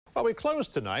Well, we close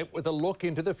tonight with a look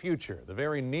into the future, the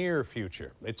very near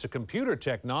future. It's a computer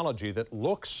technology that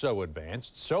looks so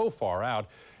advanced, so far out,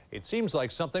 it seems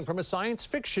like something from a science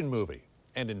fiction movie.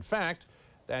 And in fact,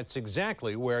 that's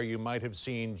exactly where you might have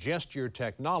seen gesture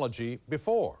technology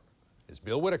before, as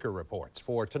Bill Whitaker reports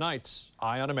for tonight's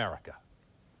Eye on America.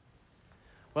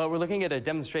 Well, we're looking at a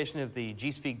demonstration of the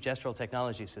G-Speak gestural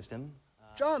technology system.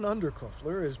 John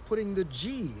Underkoffler is putting the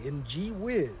G in Gee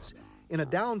Whiz. In a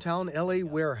downtown LA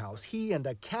warehouse, he and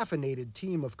a caffeinated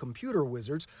team of computer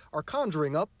wizards are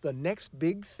conjuring up the next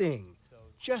big thing,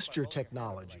 gesture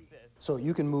technology. So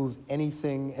you can move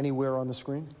anything, anywhere on the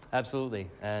screen? Absolutely,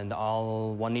 and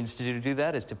all one needs to do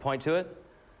that is to point to it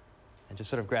and just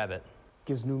sort of grab it.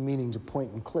 Gives new meaning to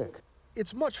point and click.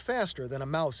 It's much faster than a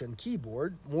mouse and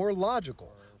keyboard, more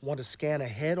logical. Want to scan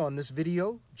ahead on this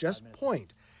video? Just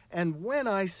point. And when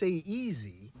I say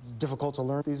easy, It's difficult to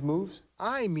learn these moves?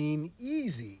 I mean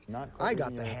easy. I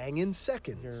got the hang in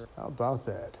seconds. How about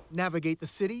that? Navigate the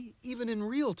city, even in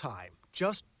real time.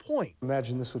 Just point.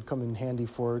 Imagine this would come in handy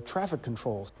for traffic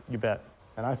controls. You bet.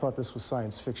 And I thought this was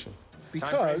science fiction.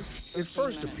 Because it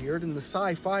first appeared in the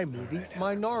sci-fi movie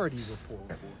Minority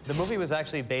Report. The movie was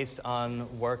actually based on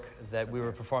work that we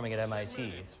were performing at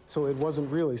MIT. So it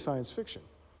wasn't really science fiction.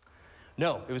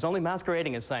 No, it was only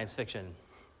masquerading as science fiction.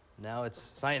 Now it's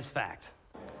science fact.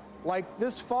 Like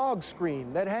this fog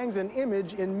screen that hangs an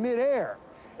image in midair.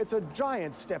 It's a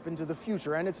giant step into the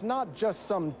future, and it's not just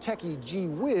some techie gee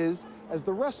whiz, as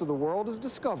the rest of the world is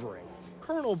discovering.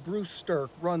 Colonel Bruce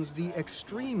Stirk runs the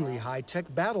extremely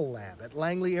high-tech battle lab at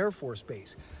Langley Air Force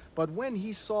Base. But when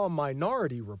he saw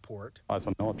Minority Report... As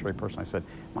a military person, I said,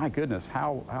 my goodness,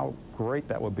 how great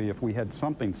that would be if we had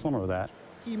something similar to that.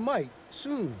 He might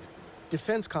soon.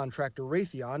 Defense contractor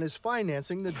Raytheon is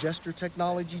financing the gesture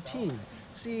technology team,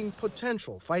 seeing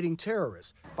potential fighting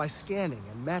terrorists by scanning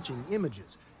and matching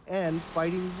images, and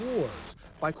fighting wars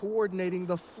by coordinating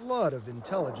the flood of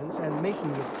intelligence and making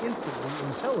it instantly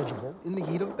intelligible in the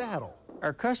heat of battle.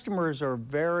 Our customers are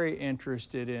very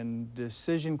interested in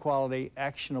decision quality,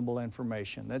 actionable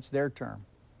information. That's their term.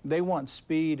 They want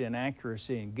speed and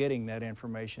accuracy in getting that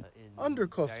information.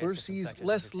 Underkoffler sees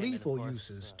less lethal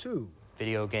uses, too.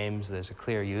 Video games, there's a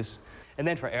clear use. And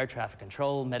then for air traffic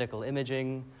control, medical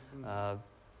imaging,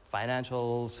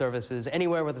 financial services,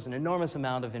 anywhere where there's an enormous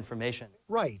amount of information.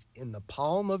 Right in the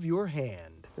palm of your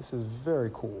hand. This is very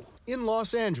cool. In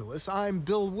Los Angeles, I'm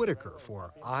Bill Whitaker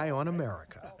for Eye on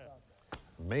America.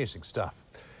 Amazing stuff.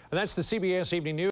 And that's the CBS Evening News.